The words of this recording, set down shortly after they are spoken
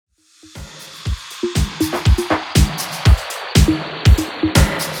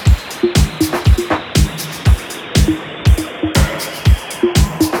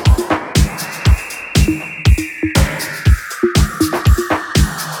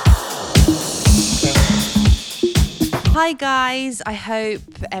Hi guys, I hope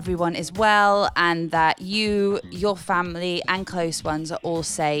everyone is well and that you, your family and close ones are all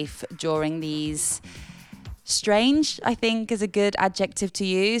safe during these strange, I think is a good adjective to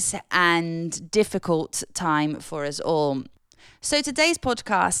use, and difficult time for us all. So today's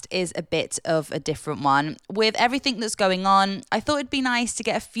podcast is a bit of a different one. With everything that's going on, I thought it'd be nice to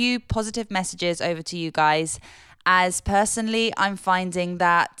get a few positive messages over to you guys, as personally I'm finding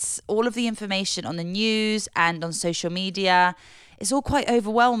that all of the information on the news and on social media is all quite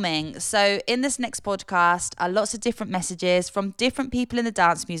overwhelming. So in this next podcast are lots of different messages from different people in the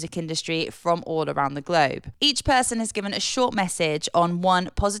dance music industry from all around the globe. Each person has given a short message on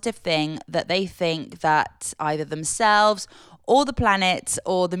one positive thing that they think that either themselves or the planet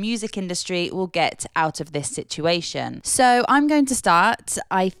or the music industry will get out of this situation. So I'm going to start.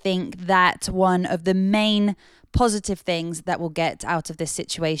 I think that one of the main positive things that we'll get out of this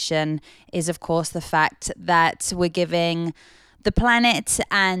situation is, of course, the fact that we're giving the planet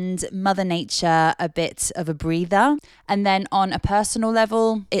and Mother Nature a bit of a breather. And then on a personal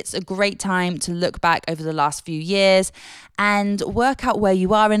level, it's a great time to look back over the last few years and work out where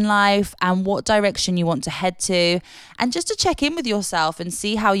you are in life and what direction you want to head to, and just to check in with yourself and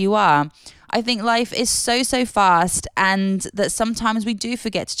see how you are. I think life is so fast, and that sometimes we do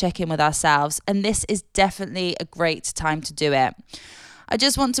forget to check in with ourselves, and this is definitely a great time to do it. I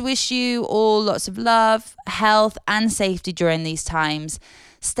just want to wish you all lots of love, health and safety during these times.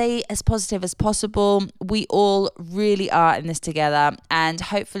 Stay as positive as possible. We all really are in this together, and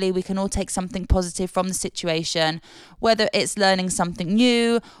hopefully we can all take something positive from the situation, whether it's learning something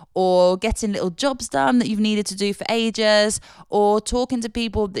new or getting little jobs done that you've needed to do for ages, or talking to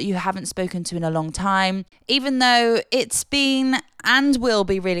people that you haven't spoken to in a long time. Even though it's been and will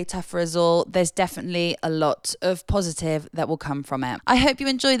be really tough for us all, there's definitely a lot of positive that will come from it. I hope you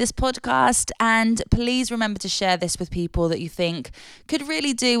enjoy this podcast, and please remember to share this with people that you think could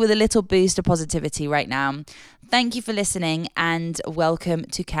really do with a little boost of positivity right now. Thank you for listening, and welcome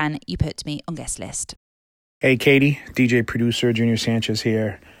to Can You Put Me on Guest List. Hey Katie, DJ producer Junior Sanchez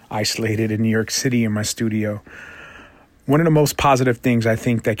here, isolated in New York City in my studio. One of the most positive things I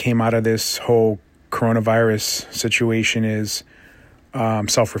think that came out of this whole coronavirus situation is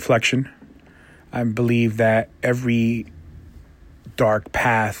self-reflection. I believe that every dark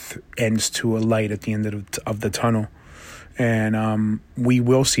path ends to a light at the end of the tunnel, and we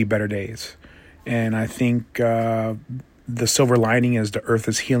will see better days. And I think the silver lining is the earth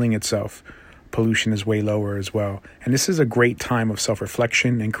is healing itself. Pollution is way lower as well. And this is a great time of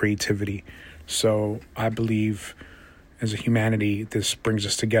self-reflection and creativity. So I believe as a humanity, this brings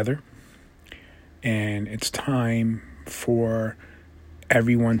us together. And it's time for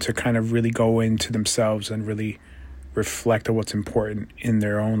everyone to kind of really go into themselves and really reflect on what's important in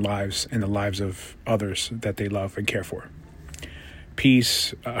their own lives and the lives of others that they love and care for.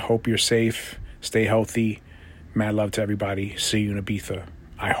 Peace. I hope you're safe. Stay healthy. Mad love to everybody. See you in Ibiza.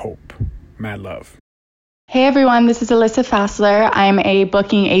 I hope. Mad love. Hey everyone, this is Alyssa Fassler. I'm a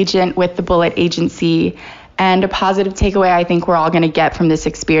booking agent with the Bullet Agency. And a positive takeaway I think we're all going to get from this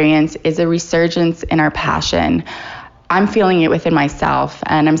experience is a resurgence in our passion. I'm feeling it within myself,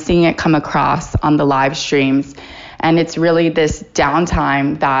 and I'm seeing it come across on the live streams. And it's really this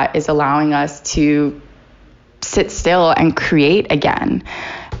downtime that is allowing us to sit still and create again.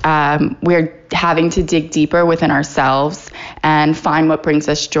 We're having to dig deeper within ourselves and find what brings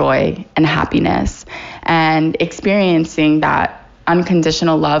us joy and happiness, and experiencing that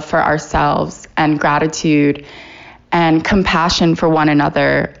unconditional love for ourselves and gratitude and compassion for one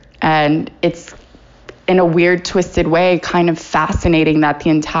another. And it's, in a weird, twisted way, kind of fascinating that the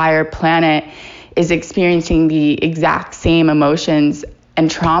entire planet is experiencing the exact same emotions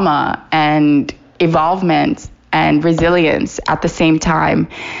and trauma and evolvement and resilience at the same time.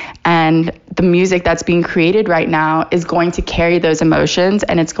 And the music that's being created right now is going to carry those emotions,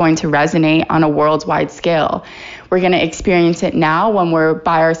 and it's going to resonate on a worldwide scale. We're going to experience it now when we're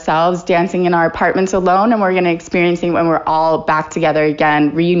by ourselves dancing in our apartments alone, and we're going to experience it when we're all back together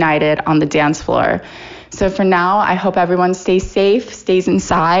again, reunited on the dance floor. So for now, I hope everyone stays safe, stays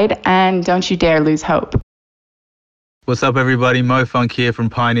inside, and don't you dare lose hope. What's up, everybody? Mo Funk here from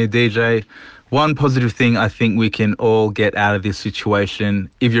Pioneer DJ. One positive thing I think we can all get out of this situation,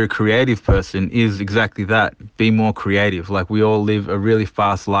 if you're a creative person, is exactly that. Be more creative. Like, we all live a really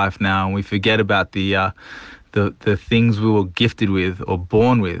fast life now, and we forget about the things we were gifted with or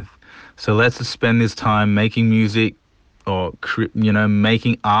born with. So let's just spend this time making music, or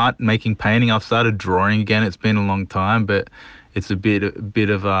making art, making painting. I've started drawing again. It's been a long time, but it's a bit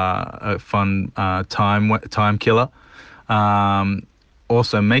of a fun time killer.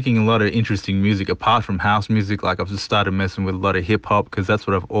 also making a lot of interesting music apart from house music. Like I've just started messing with a lot of hip hop because that's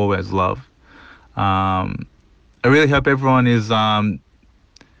what I've always loved. I really hope everyone is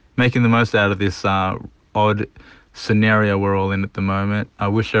making the most out of this odd scenario we're all in at the moment. I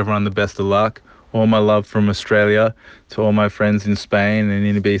wish everyone the best of luck. All my love from Australia to all my friends in Spain and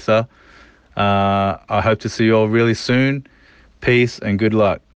in Ibiza. I hope to see you all really soon. Peace and good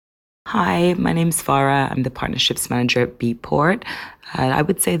luck. Hi, my name's Farah. I'm the Partnerships Manager at Beatport. I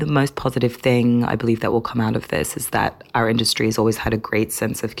would say the most positive thing I believe that will come out of this is that our industry has always had a great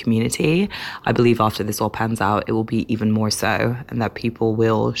sense of community. I believe after this all pans out, it will be even more so, and that people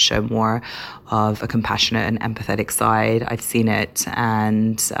will show more of a compassionate and empathetic side. I've seen it,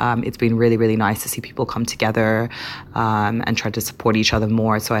 and it's been really, really nice to see people come together and try to support each other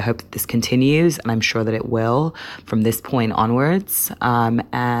more. So I hope that this continues, and I'm sure that it will from this point onwards.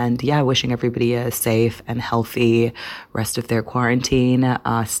 And yeah, wishing everybody a safe and healthy rest of their quarantine.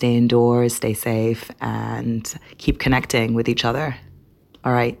 Stay indoors, stay safe, and keep connecting with each other.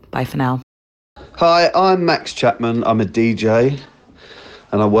 All right, bye for now. Hi, I'm Max Chapman. I'm a DJ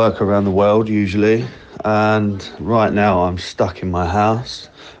and I work around the world usually. And right now I'm stuck in my house,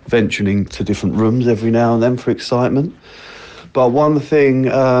 venturing to different rooms every now and then for excitement. But one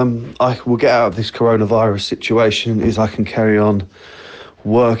thing I will get out of this coronavirus situation is I can carry on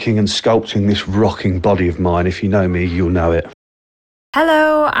working and sculpting this rocking body of mine. If you know me, you'll know it.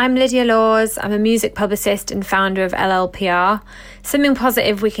 Hello, I'm Lydia Laws. I'm a music publicist and founder of LLPR. Something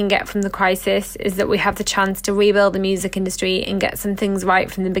positive we can get from the crisis is that we have the chance to rebuild the music industry and get some things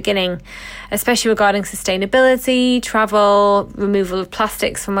right from the beginning, especially regarding sustainability, travel, removal of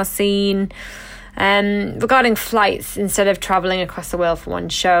plastics from our scene, regarding flights, instead of travelling across the world for one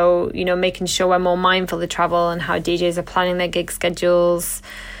show, making sure we're more mindful of travel and how DJs are planning their gig schedules.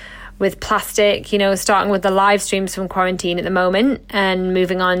 With plastic, starting with the live streams from quarantine at the moment and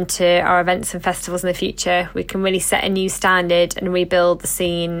moving on to our events and festivals in the future, we can really set a new standard and rebuild the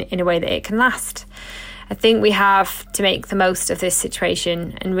scene in a way that it can last. I think we have to make the most of this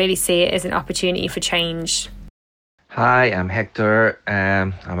situation and really see it as an opportunity for change. Hi, I'm Hector.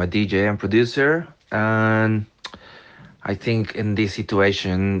 I'm a DJ and producer, and I think in this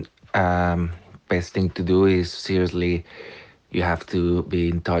situation, best thing to do is seriously you have to be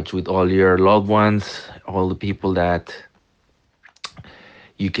in touch with all your loved ones, all the people that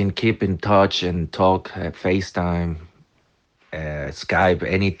you can keep in touch and talk, FaceTime, Skype,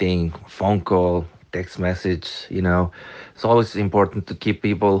 anything, phone call, text message, It's always important to keep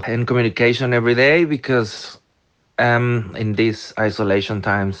people in communication every day because in these isolation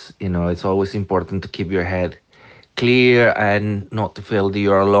times, it's always important to keep your head clear and not to feel that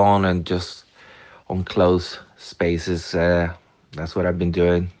you're alone and just on close spaces. That's what I've been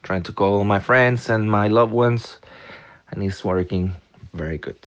doing, trying to call my friends and my loved ones, and it's working very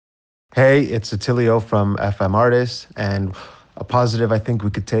good. Hey, it's Attilio from FM Artists, and a positive I think we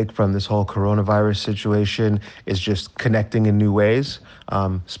could take from this whole coronavirus situation is just connecting in new ways,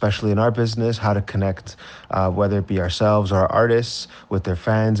 especially in our business, how to connect, whether it be ourselves or our artists with their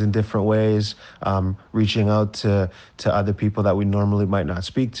fans in different ways, reaching out to other people that we normally might not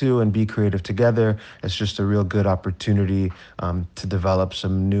speak to and be creative together. It's just a real good opportunity to develop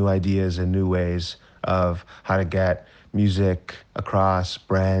some new ideas and new ways of how to get music across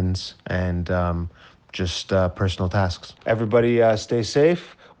brands and just personal tasks. Everybody stay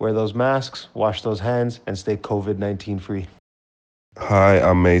safe, wear those masks, wash those hands, and stay COVID-19 free. Hi,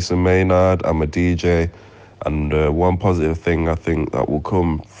 I'm Mason Maynard. I'm a DJ. And one positive thing I think that will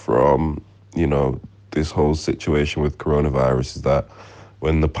come from, this whole situation with coronavirus is that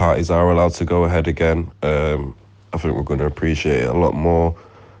when the parties are allowed to go ahead again, I think we're going to appreciate it a lot more.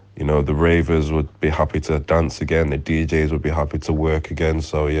 The ravers would be happy to dance again. The DJs would be happy to work again.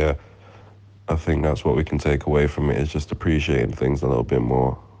 So, yeah, I think that's what we can take away from it, is just appreciating things a little bit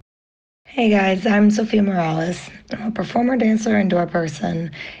more. Hey guys, I'm Sophia Morales. I'm a performer, dancer, and door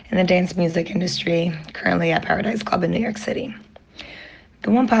person in the dance music industry, currently at Paradise Club in New York City.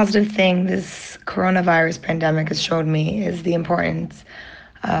 The one positive thing this coronavirus pandemic has showed me is the importance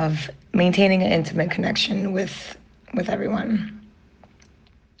of maintaining an intimate connection with everyone.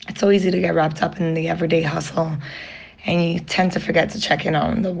 It's so easy to get wrapped up in the everyday hustle, and you tend to forget to check in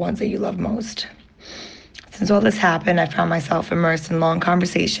on the ones that you love most. Since all this happened, I found myself immersed in long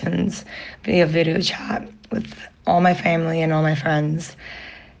conversations via video chat with all my family and all my friends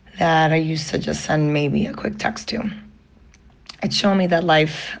that I used to just send maybe a quick text to. It's shown me that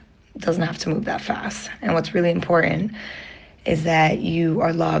life doesn't have to move that fast. And what's really important is that you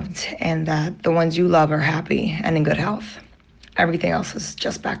are loved and that the ones you love are happy and in good health. Everything else is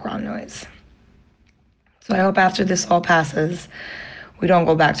just background noise. So I hope after this all passes, we don't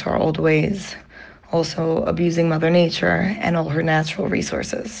go back to our old ways, also abusing Mother Nature and all her natural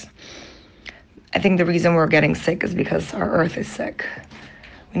resources. I think the reason we're getting sick is because our earth is sick.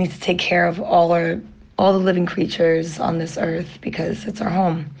 We need to take care of all the living creatures on this earth because it's our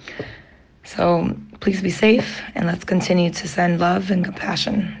home. So please be safe, and let's continue to send love and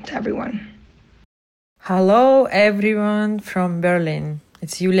compassion to everyone. Hello everyone from Berlin.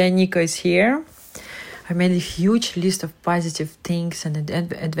 It's Yulia Nico is here. I made a huge list of positive things and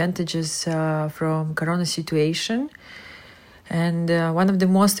advantages from Corona situation. And one of the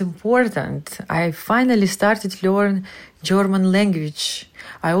most important, I finally started to learn German language.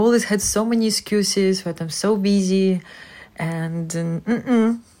 I always had so many excuses, but I'm so busy. And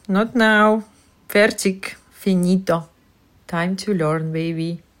not now. Fertig. Finito. Time to learn,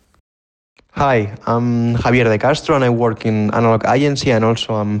 baby. Hi, I'm Javier de Castro and I work in Analog Agency, and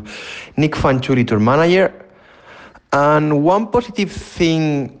also I'm Nick Fanciulli tour manager. And one positive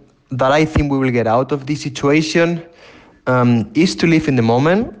thing that I think we will get out of this situation is to live in the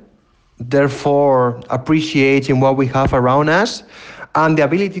moment, therefore appreciating what we have around us and the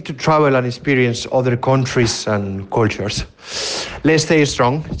ability to travel and experience other countries and cultures. Let's stay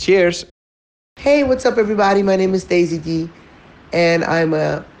strong. Cheers. Hey, what's up everybody? My name is Daisy D and I'm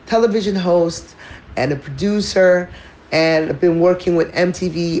a television host and a producer, and I've been working with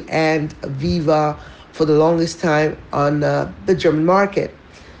MTV and Viva for the longest time on the German market.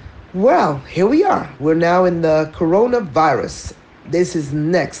 Well, here we are. We're now in the coronavirus. This is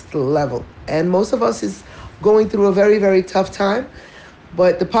next level. And most of us is going through a very, very tough time.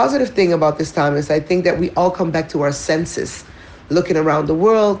 But the positive thing about this time is I think that we all come back to our senses, looking around the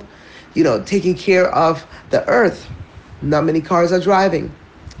world, taking care of the earth. Not many cars are driving,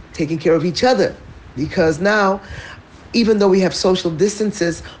 taking care of each other. Because now, even though we have social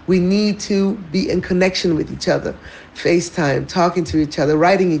distances, we need to be in connection with each other. FaceTime, talking to each other,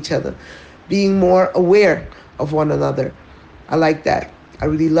 writing each other, being more aware of one another. I like that. I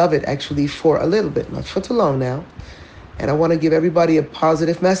really love it, actually, for a little bit, not for too long now. And I want to give everybody a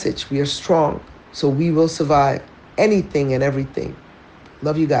positive message. We are strong, so we will survive anything and everything.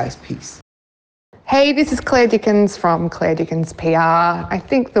 Love you guys. Peace. Hey, this is Claire Dickens from Claire Dickens PR. I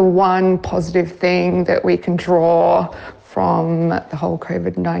think the one positive thing that we can draw from the whole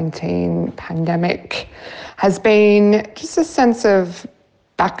COVID-19 pandemic has been just a sense of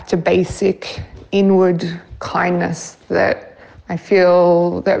back to basic inward kindness that I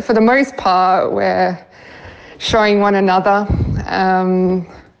feel that for the most part we're showing one another.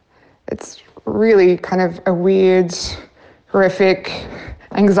 It's really kind of a weird, horrific,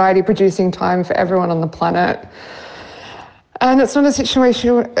 anxiety-producing time for everyone on the planet. And it's not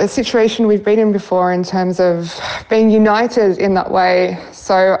a situation we've been in before in terms of being united in that way.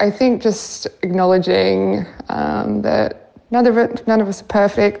 So I think just acknowledging that none of us are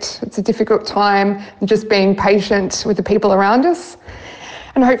perfect. It's a difficult time, and just being patient with the people around us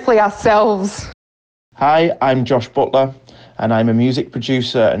and hopefully ourselves. Hi, I'm Josh Butler, and I'm a music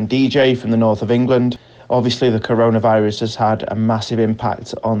producer and DJ from the north of England. Obviously, the coronavirus has had a massive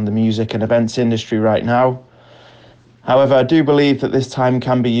impact on the music and events industry right now. However, I do believe that this time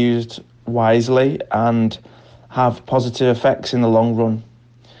can be used wisely and have positive effects in the long run.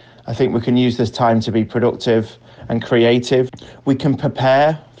 I think we can use this time to be productive and creative. We can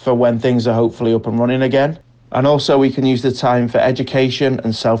prepare for when things are hopefully up and running again. And also we can use the time for education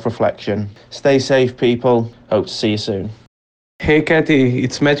and self-reflection. Stay safe, people. Hope to see you soon. Hey Katie,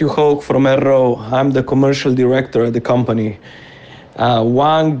 it's Matthew Hoke from Arrow. I'm the commercial director at the company.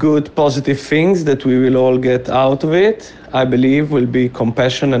 One good positive thing that we will all get out of it, I believe, will be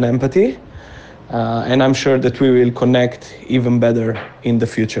compassion and empathy. And I'm sure that we will connect even better in the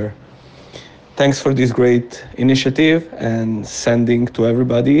future. Thanks for this great initiative, and sending to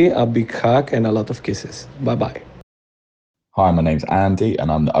everybody a big hug and a lot of kisses. Bye-bye. Hi, my name's Andy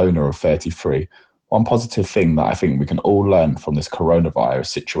and I'm the owner of 33. One positive thing that I think we can all learn from this coronavirus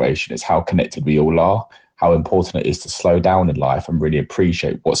situation is how connected we all are, how important it is to slow down in life and really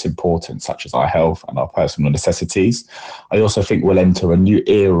appreciate what's important, such as our health and our personal necessities. I also think we'll enter a new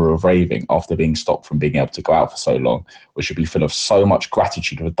era of raving after being stopped from being able to go out for so long, which will be full of so much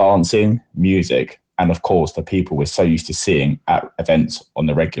gratitude for dancing, music, and of course, the people we're so used to seeing at events on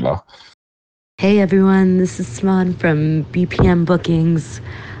the regular. Hey everyone, this is Simone from BPM Bookings.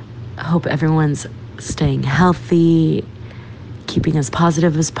 I hope everyone's staying healthy, keeping as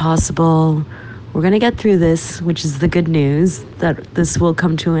positive as possible. We're going to get through this, which is the good news, that this will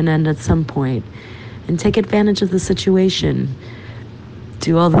come to an end at some point. And take advantage of the situation.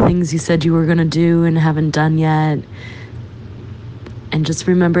 Do all the things you said you were going to do and haven't done yet. And just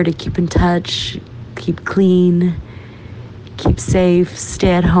remember to keep in touch, keep clean, keep safe,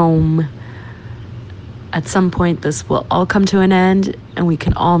 stay at home. At some point, this will all come to an end, and we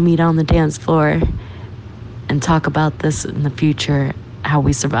can all meet on the dance floor and talk about this in the future, how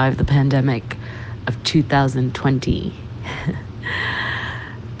we survived the pandemic of 2020.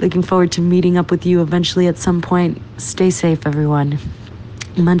 Looking forward to meeting up with you eventually at some point. Stay safe, everyone.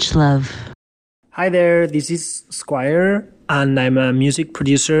 Much love. Hi there, this is Squire, and I'm a music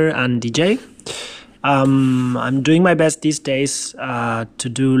producer and DJ. I'm doing my best these days to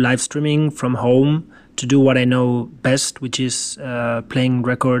do live streaming from home, to do what I know best, which is playing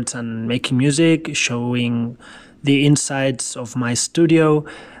records and making music, showing the insides of my studio,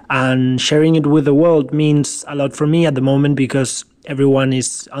 and sharing it with the world means a lot for me at the moment because everyone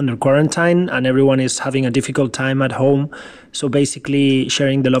is under quarantine and everyone is having a difficult time at home. So basically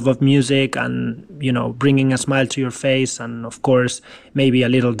sharing the love of music and, bringing a smile to your face and of course, maybe a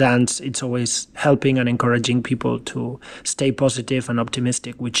little dance. It's always helping and encouraging people to stay positive and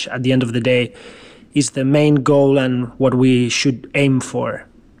optimistic, which at the end of the day is the main goal and what we should aim for.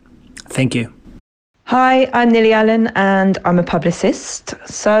 Thank you. Hi, I'm Lily Allen and I'm a publicist.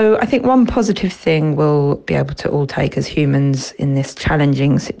 So I think one positive thing we'll be able to all take as humans in this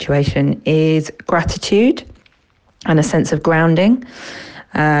challenging situation is gratitude and a sense of grounding,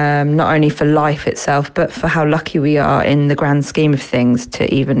 not only for life itself, but for how lucky we are in the grand scheme of things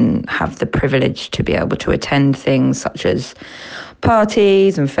to even have the privilege to be able to attend things such as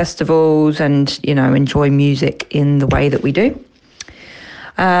parties and festivals and, enjoy music in the way that we do.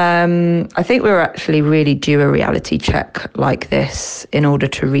 I think we're actually really due a reality check like this in order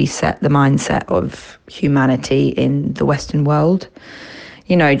to reset the mindset of humanity in the Western world,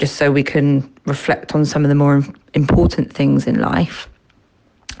 just so we can reflect on some of the more important things in life.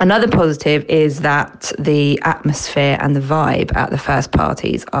 Another positive is that the atmosphere and the vibe at the first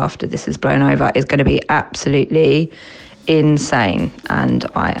parties after this is blown over is going to be absolutely insane, and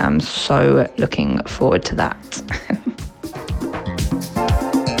I am so looking forward to that.